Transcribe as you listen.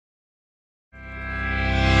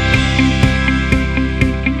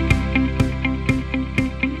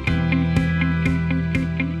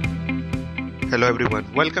Hello everyone,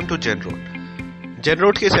 welcome to gen road. Gen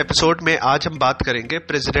road के इस episode में आज हम बात करेंगे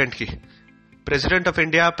प्रेसिडेंट की, प्रेसिडेंट ऑफ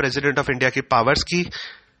इंडिया की पावर्स की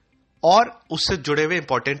और उससे जुड़े हुए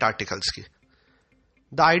इंपॉर्टेंट आर्टिकल्स की।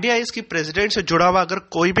 द आइडिया इज कि प्रेसिडेंट से जुड़ा हुआ अगर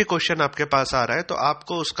कोई भी क्वेश्चन आपके पास आ रहा है तो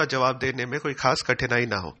आपको उसका जवाब देने में कोई खास कठिनाई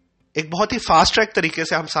ना हो। एक बहुत ही फास्ट ट्रैक तरीके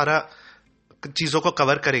से हम सारा चीजों को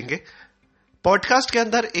कवर करेंगे। पॉडकास्ट के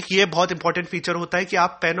अंदर एक ये बहुत इंपॉर्टेंट फीचर होता है कि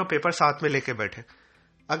आप पेन और पेपर साथ में लेके बैठे।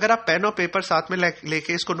 अगर आप पेन और पेपर साथ में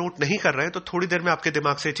लेके इसको नोट नहीं कर रहे हैं तो थोड़ी देर में आपके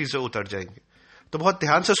दिमाग से चीजें उतर जाएंगी। तो बहुत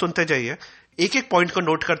ध्यान से सुनते जाइए, एक एक पॉइंट को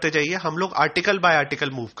नोट करते जाइए। हम लोग आर्टिकल बाय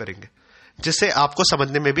आर्टिकल मूव करेंगे जिससे आपको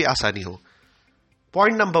समझने में भी आसानी हो।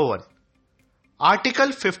 पॉइंट नंबर 1,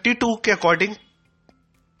 आर्टिकल 52 के according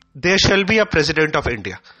there shall be a president of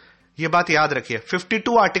India. यह बात याद रखिए,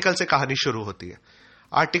 52 आर्टिकल से कहानी शुरू होती है।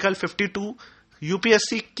 आर्टिकल 52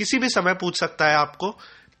 यूपीएससी किसी भी समय पूछ सकता है आपको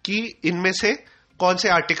कि इनमें से कौन से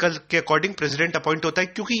आर्टिकल के अकॉर्डिंग प्रेसिडेंट अपॉइंट होता है,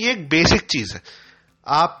 क्योंकि ये एक बेसिक चीज है।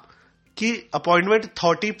 आपकी अपॉइंटमेंट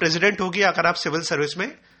अथॉरिटी प्रेसिडेंट होगी अगर आप सिविल सर्विस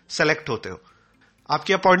में सेलेक्ट होते हो।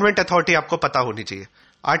 आपकी अपॉइंटमेंट अथॉरिटी आपको पता होनी चाहिए।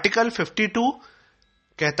 आर्टिकल 52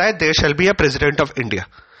 कहता है there shall be a president of India.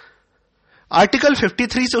 Article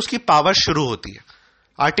 53 से उसकी पावर शुरू होती है।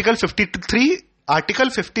 आर्टिकल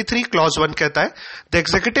 53 क्लॉज 1 कहता है the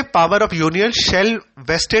executive power of union shall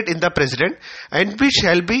vested in the president and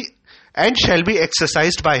shall be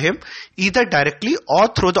exercised by him either directly or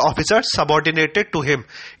through the officer subordinated to him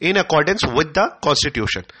in accordance with the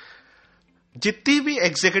constitution। जितनी भी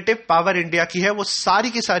executive power India की है वो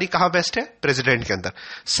सारी की सारी कहां best है? प्रेसिडेंट के अंदर।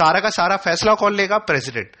 सारा का सारा फैसला कौन लेगा?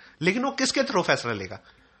 प्रेसिडेंट। लेकिन वो किसके थ्रू फैसला लेगा?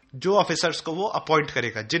 जो ऑफिसर्स को वो अपॉइंट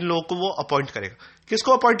करेगा, जिन लोगों को वो अपॉइंट करेगा।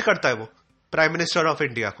 किसको अपॉइंट करता है वो? प्राइम मिनिस्टर ऑफ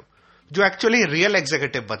इंडिया को, जो एक्चुअली रियल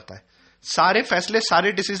एग्जीक्यूटिव बनता है। सारे फैसले,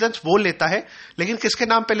 सारे डिसीजंस वो लेता है, लेकिन किसके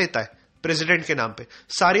नाम पे लेता है? प्रेसिडेंट के नाम पे।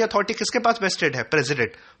 सारी अथॉरिटी किसके पास वेस्टेड है?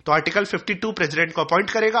 प्रेसिडेंट। तो आर्टिकल 52 प्रेसिडेंट को अपॉइंट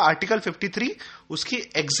करेगा, आर्टिकल 53 उसकी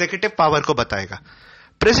एग्जीक्यूटिव पावर को बताएगा।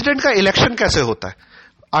 प्रेसिडेंट का इलेक्शन कैसे होता है?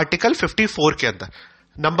 आर्टिकल 54 के अंदर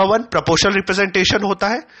नंबर 1 प्रोपोर्शनल रिप्रेजेंटेशन होता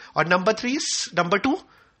है, और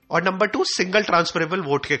नंबर 2 सिंगल ट्रांसफरेबल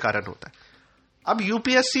वोट के कारण होता है। अब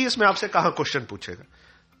यूपीएससी इसमें आपसे कहां क्वेश्चन पूछेगा?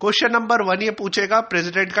 क्वेश्चन नंबर 1 ये पूछेगा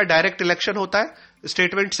प्रेसिडेंट का डायरेक्ट इलेक्शन होता है,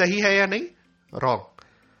 स्टेटमेंट सही है या नहीं? रॉन्ग।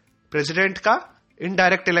 प्रेसिडेंट का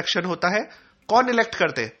इनडायरेक्ट इलेक्शन होता है। कौन इलेक्ट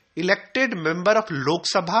करते हैं? Elected member of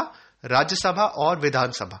Lok Sabha, Rajya Sabha और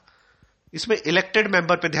विधानसभा। इसमें इलेक्टेड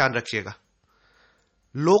मेंबर पे ध्यान रखिएगा।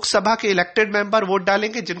 लोकसभा के इलेक्टेड मेंबर वोट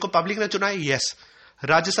डालेंगे जिनको पब्लिक ने चुना है, यस।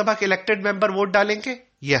 राज्यसभा के इलेक्टेड मेंबर वोट डालेंगे,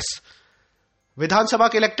 यस। विधानसभा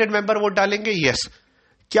के इलेक्टेड मेंबर वोट डालेंगे, यस।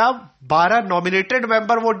 क्या 12 नॉमिनेटेड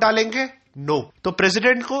मेंबर वोट डालेंगे? नो। तो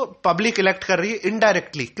प्रेसिडेंट को पब्लिक इलेक्ट कर रही है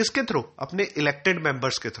इनडायरेक्टली। किसके थ्रू? अपने इलेक्टेड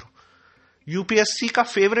मेंबर्स के थ्रू। यूपीएससी का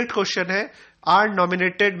फेवरेट क्वेश्चन है, are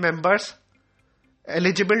nominated members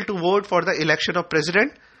eligible to vote for the election of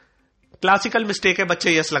president? Classical mistake है,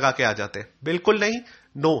 बच्चे यस लगा के आ जाते हैं। बिल्कुल नहीं,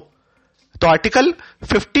 नो। तो आर्टिकल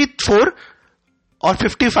 54 और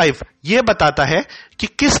 55 ये बताता है कि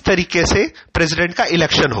किस तरीके से प्रेसिडेंट का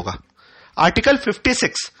इलेक्शन होगा। आर्टिकल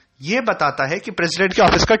 56 ये बताता है कि प्रेसिडेंट के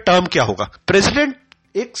ऑफिस का टर्म क्या होगा। प्रेसिडेंट,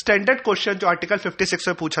 एक स्टैंडर्ड क्वेश्चन जो आर्टिकल 56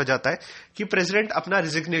 में पूछा जाता है कि प्रेसिडेंट अपना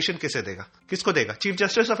रिजिग्नेशन किसे देगा? किसको देगा? चीफ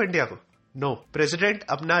जस्टिस ऑफ इंडिया को? नो। प्रेसिडेंट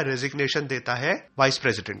अपना रेजिग्नेशन देता है वाइस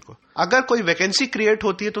प्रेसिडेंट को। अगर कोई वैकेंसी क्रिएट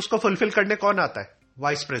होती है तो उसको फुलफिल करने कौन आता है?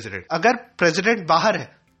 Vice president. अगर प्रेसिडेंट बाहर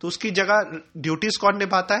है तो उसकी जगह ड्यूटीज कौन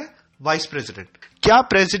निभाता है? Vice president. क्या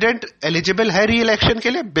प्रेसिडेंट एलिजिबल है री इलेक्शन के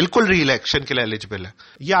लिए? बिल्कुल री इलेक्शन के लिए एलिजिबल है।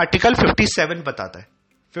 यह आर्टिकल 57 बताता है।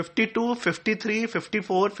 52, 53,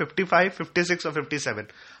 54, 55, 56 और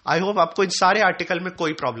 57। आई होप आपको इन सारे आर्टिकल में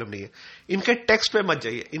कोई प्रॉब्लम नहीं है। इनके टेक्स्ट पे मत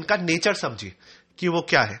जाइए, इनका नेचर समझिए कि वो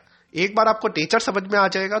क्या है। एक बार आपको नेचर समझ में आ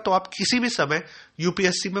जाएगा तो आप किसी भी समय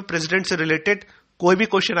यूपीएससी में प्रेसिडेंट से रिलेटेड कोई भी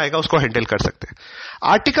क्वेश्चन आएगा उसको हैंडल कर सकते हैं।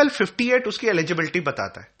 आर्टिकल 58 उसकी एलिजिबिलिटी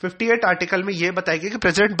बताता है। 58 आर्टिकल में यह बताएगी कि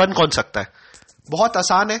प्रेसिडेंट बन कौन सकता है। बहुत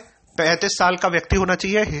आसान है, 35 साल का व्यक्ति होना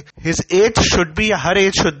चाहिए। His age should be, her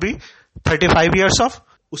age should be 35 years of.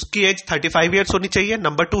 उसकी एज 35 ईयर्स होनी चाहिए।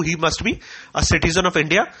 Number 2, he must be a citizen of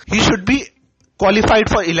India. He should be qualified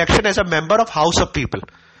for election as a member of house of people.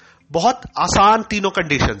 बहुत आसान तीनों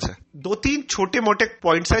conditions है। 2-3 छोटे मोटे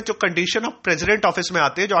points हैं जो कंडीशन ऑफ प्रेसिडेंट ऑफिस में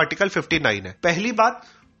आते हैं, जो आर्टिकल 59 है। पहली बात,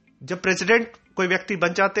 जब प्रेसिडेंट कोई व्यक्ति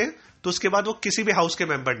बन जाते हैं तो उसके बाद वो किसी भी हाउस के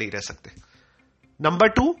मेंबर नहीं रह सकते।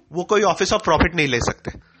 नंबर 2, वो कोई ऑफिस ऑफ प्रॉफिट नहीं ले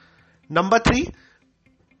सकते। नंबर 3,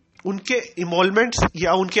 उनके इन्वॉल्वमेंट्स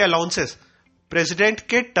या उनके अलाउंसेस प्रेसिडेंट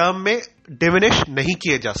के टर्म में डिमिनिश नहीं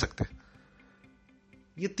किए जा सकते।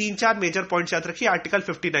 ये 3-4 मेजर पॉइंट्स याद रखिए, आर्टिकल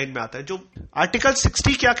 59 में आता है। जो आर्टिकल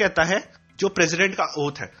 60 क्या कहता है? जो प्रेसिडेंट का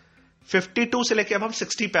ओथ है 52 से लेके अब हम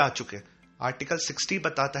 60 पे आ चुके हैं। आर्टिकल 60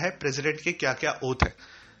 बताता है प्रेसिडेंट के क्या क्या ओथ है।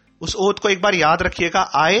 उस ओथ को एक बार याद रखिएगा।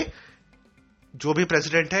 आई, जो भी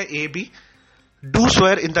प्रेसिडेंट है, A B, do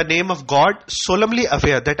swear in the name of God solemnly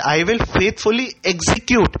aware that I will faithfully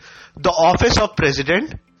execute the office of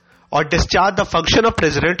president और discharge the function of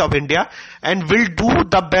president of India and will do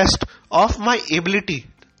the best of my ability.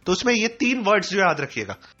 तो उसमें ये 3 words जो याद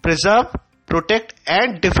रखिएगा, preserve, protect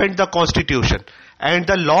and defend the constitution and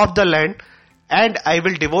the law of the land and I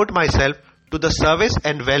will devote myself to the service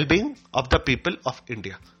and wellbeing of the people of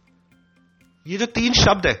India. ये जो 3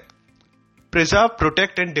 शब्द है, preserve,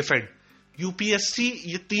 protect and defend, UPSC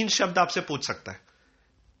ये 3 शब्द आपसे पूछ सकता है,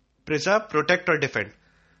 प्रिजर्व, प्रोटेक्ट और डिफेंड।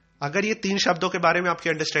 अगर ये 3 शब्दों के बारे में आपकी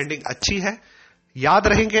अंडरस्टैंडिंग अच्छी है, याद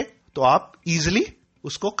रहेंगे, तो आप इजिली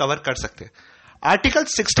उसको कवर कर सकते हैं। आर्टिकल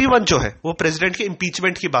 61 जो है वो प्रेसिडेंट के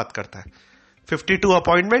इंपीचमेंट की बात करता है। 52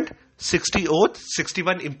 अपॉइंटमेंट, 60 ओथ,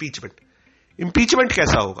 61 इंपीचमेंट। इंपीचमेंट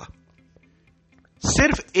कैसा होगा?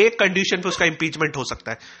 सिर्फ एक कंडीशन पे उसका इंपीचमेंट हो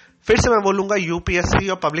सकता है। फिर से मैं बोलूंगा, यूपीएससी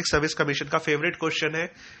और पब्लिक सर्विस कमीशन का फेवरेट क्वेश्चन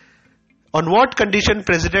है, on what condition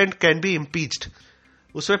president can be impeached.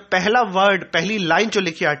 उसमें पहला वर्ड, पहली लाइन जो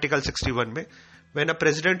लिखी है आर्टिकल 61 में, when a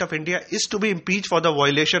president of India is to be impeach for the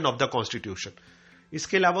violation of the constitution.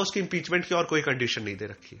 इसके अलावा उसकी इंपीचमेंट की और कोई कंडीशन नहीं दे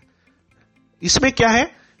रखी है। इसमें क्या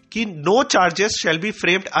है कि no charges shall be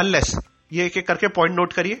framed unless, ये एक एक करके पॉइंट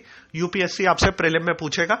नोट करिए, यूपीएससी आपसे प्रीलिम में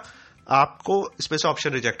पूछेगा, आपको इसमें से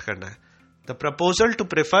ऑप्शन रिजेक्ट करना है। The proposal to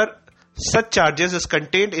prefer such charges is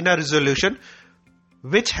contained in a resolution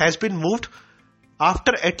which has been moved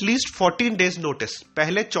after एटलीस्ट 14 days नोटिस।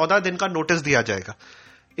 पहले 14 दिन का नोटिस दिया जाएगा।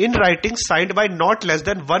 In writing signed by not less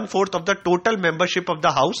than 1/4 of the total membership of the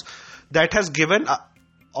house that has given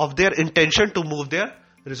of their intention to move their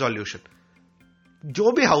resolution.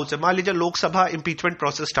 जो भी house है, मान लीजिए लोकसभा इंपीचमेंट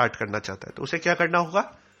प्रोसेस स्टार्ट करना चाहता है, तो उसे क्या करना होगा,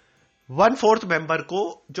 1/4 मेंबर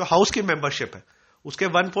को, जो हाउस की मेंबरशिप है उसके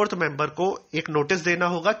 1/4 मेंबर को एक नोटिस देना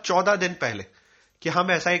होगा 14 दिन पहले कि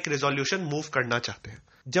हम ऐसा एक रेजोल्यूशन मूव करना चाहते हैं।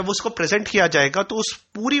 जब उसको प्रेजेंट किया जाएगा तो उस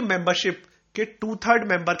पूरी मेंबरशिप के 2/3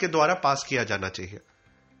 मेंबर के द्वारा पास किया जाना चाहिए।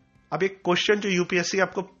 अब एक क्वेश्चन जो यूपीएससी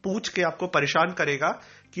आपको पूछ के आपको परेशान करेगा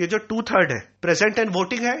कि ये जो 2/3 है प्रेजेंट एंड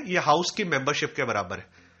वोटिंग है, ये हाउस की मेंबरशिप के बराबर है।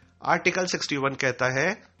 आर्टिकल 61 कहता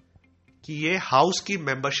है कि ये हाउस की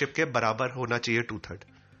मेंबरशिप के बराबर होना चाहिए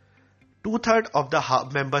 2/3 of the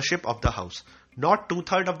membership of the house, not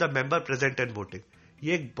 2/3 of the member present and voting.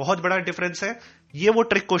 ये एक बहुत बड़ा डिफरेंस है। ये वो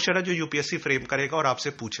ट्रिक क्वेश्चन है जो यूपीएससी फ्रेम करेगा और आपसे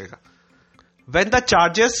पूछेगा। When the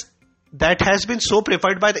charges that has been so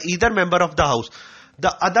preferred by the either member of the house, the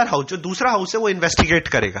other house, जो दूसरा हाउस है वो इन्वेस्टिगेट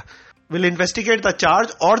करेगा, will investigate the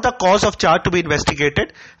charge or the cause of charge to be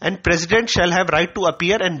investigated and president shall have right to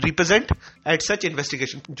appear and represent at such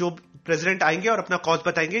investigation। जो president आएंगे और अपना cause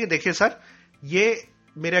बताएंगे कि देखिए सर, ये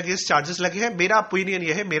मेरे अगेंस्ट चार्जेस लगे हैं, मेरा ओपिनियन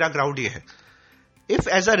ये है, मेरा ग्राउंड ये है। If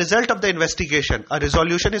as a result of the investigation a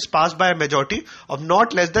resolution is passed by a majority of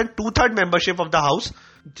not less than 2/3 membership of the house,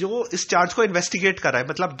 जो इस चार्ज को इन्वेस्टिगेट कर रहा है,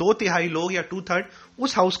 मतलब 2/3 लोग या 2/3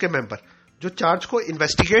 उस हाउस के मेंबर जो चार्ज को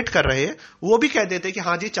इन्वेस्टिगेट कर रहे हैं, वो भी कह देते हैं कि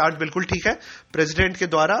हाँ जी चार्ज बिल्कुल ठीक है, प्रेसिडेंट के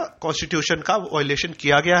द्वारा कॉन्स्टिट्यूशन का वायलेशन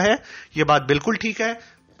किया गया है, ये बात बिल्कुल ठीक है।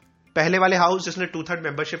 पहले वाले हाउस जिसने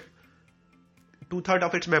 2/3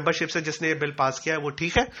 ऑफ इट्स मेंबरशिप से जिसने ये बिल पास किया है वो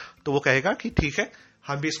ठीक है, तो वो कहेगा कि ठीक है,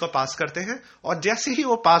 हम भी इसको पास करते हैं। और जैसे ही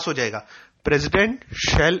वो पास हो जाएगा, प्रेसिडेंट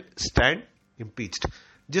शैल स्टैंड इम्पीच्ड।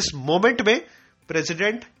 जिस मोमेंट में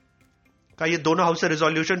प्रेसिडेंट का ये दोनों हाउस से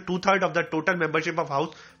resolution 2/3 of the total membership of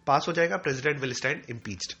house पास हो जाएगा, प्रेसिडेंट विल स्टैंड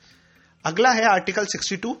इम्पीच्ड। अगला है आर्टिकल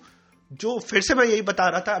 62, जो फिर से मैं यही बता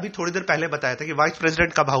रहा था, अभी थोड़ी देर पहले बताया था कि वाइस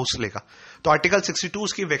प्रेसिडेंट कब हाउस लेगा। तो आर्टिकल 62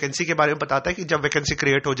 उसकी वैकेंसी के बारे में बताता है कि जब वैकेंसी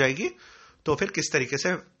क्रिएट हो जाएगी तो फिर किस तरीके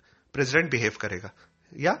से प्रेसिडेंट बिहेव करेगा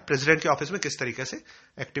या प्रेसिडेंट के ऑफिस में किस तरीके से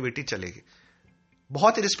एक्टिविटी चलेगी।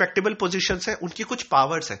 बहुत रिस्पेक्टेबल पोजीशंस है, उनकी कुछ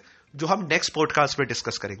पावर्स है जो हम नेक्स्ट पॉडकास्ट में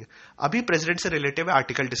डिस्कस करेंगे। अभी प्रेसिडेंट से रिलेटेड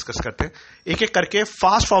आर्टिकल डिस्कस करते हैं, एक एक करके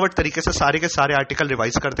फास्ट फॉरवर्ड तरीके से सारे के सारे आर्टिकल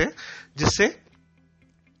रिवाइज करते हैं, जिससे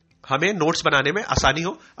हमें नोट्स बनाने में आसानी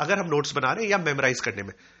हो, अगर हम नोट्स बना रहे हैं या मेमोराइज करने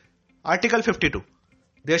में। Article 52,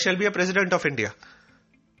 there shall be a president of India.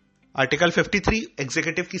 Article 53,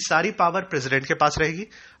 executive की सारी पावर प्रेसिडेंट के पास रहेगी।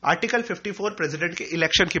 आर्टिकल 54 प्रेसिडेंट के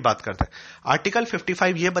इलेक्शन की बात करता है। आर्टिकल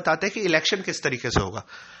 55 यह बताता है कि इलेक्शन किस तरीके से होगा।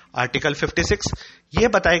 आर्टिकल 56 यह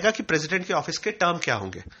बताएगा कि प्रेसिडेंट के ऑफिस के टर्म क्या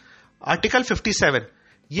होंगे। आर्टिकल 57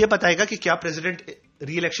 यह बताएगा कि क्या प्रेसिडेंट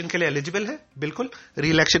री इलेक्शन के लिए एलिजिबल है, बिल्कुल री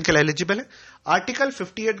इलेक्शन के लिए एलिजिबल है। आर्टिकल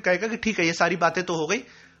 58 कहेगा कि ठीक है, ये सारी बातें तो हो गई,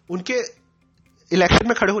 उनके इलेक्शन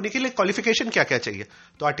में खड़े होने के लिए क्वालिफिकेशन क्या क्या चाहिए,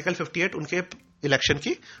 तो आर्टिकल 58 उनके इलेक्शन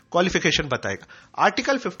की क्वालिफिकेशन बताएगा।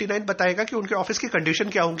 आर्टिकल 59 बताएगा कि उनके ऑफिस की कंडीशन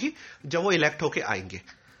क्या होंगी जब वो इलेक्ट होके आएंगे।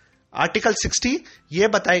 आर्टिकल 60 ये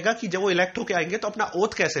बताएगा कि जब वो इलेक्ट होके आएंगे तो अपना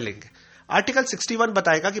ओथ कैसे लेंगे। आर्टिकल 61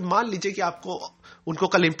 बताएगा कि मान लीजिए कि आपको उनको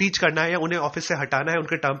कल इंपीच करना है या उन्हें ऑफिस से हटाना है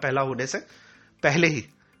उनके टर्म पहला होने से पहले ही,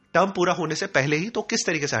 टर्म पूरा होने से पहले ही, तो किस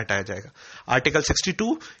तरीके से हटाया जाएगा। आर्टिकल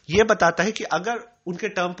 62 ये बताता है कि अगर उनके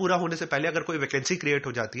टर्म पूरा होने से पहले अगर कोई वैकेंसी क्रिएट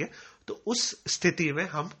हो जाती है तो उस स्थिति में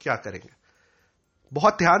हम क्या करेंगे।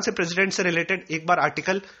 बहुत ध्यान से प्रेसिडेंट से रिलेटेड एक बार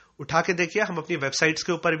आर्टिकल उठा के देखिए, हम अपनी वेबसाइट्स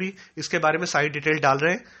के ऊपर भी इसके बारे में सारी डिटेल डाल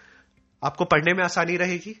रहे हैं। आपको पढ़ने में आसानी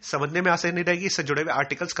रहेगी, समझने में आसानी रहेगी, इससे जुड़े हुए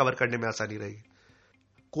आर्टिकल्स कवर करने में आसानी रहेगी।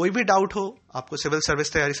 कोई भी डाउट हो, आपको सिविल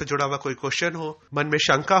सर्विस तैयारी से जुड़ा हुआ कोई क्वेश्चन हो, मन में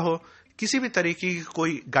शंका हो, किसी भी तरीके की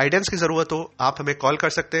कोई गाइडेंस की जरूरत हो, आप हमें कॉल कर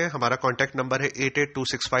सकते हैं। हमारा कॉन्टैक्ट नंबर है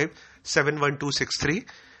 8826571263।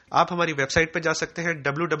 आप हमारी वेबसाइट पे जा सकते हैं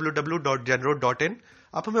www.genro.in।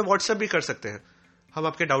 आप हमें व्हाट्सएप भी कर सकते हैं, हम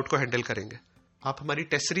आपके डाउट को हैंडल करेंगे। आप हमारी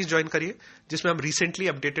टेस्ट सीरीज ज्वाइन करिए जिसमें हम रिसेंटली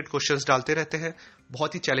अपडेटेड क्वेश्चंस डालते रहते हैं।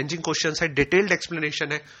 बहुत ही चैलेंजिंग क्वेश्चंस है, डिटेल्ड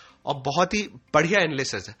एक्सप्लेनेशन है और बहुत ही बढ़िया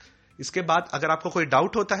एनालिसिस है। इसके बाद अगर आपको कोई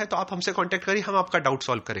डाउट होता है तो आप हमसे कांटेक्ट करिए, हम आपका डाउट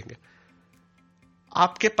सॉल्व करेंगे।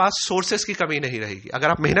 आपके पास सोर्सेस की कमी नहीं रहेगी। अगर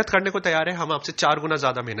आप मेहनत करने को तैयार है, हम आपसे 4 गुना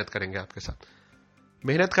ज्यादा मेहनत करेंगे आपके साथ।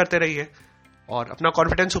 मेहनत करते रहिए और अपना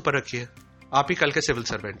कॉन्फिडेंस ऊपर रखिए। आप ही कल के सिविल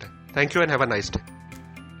सर्वेंट हैं। Thank you and have a nice day.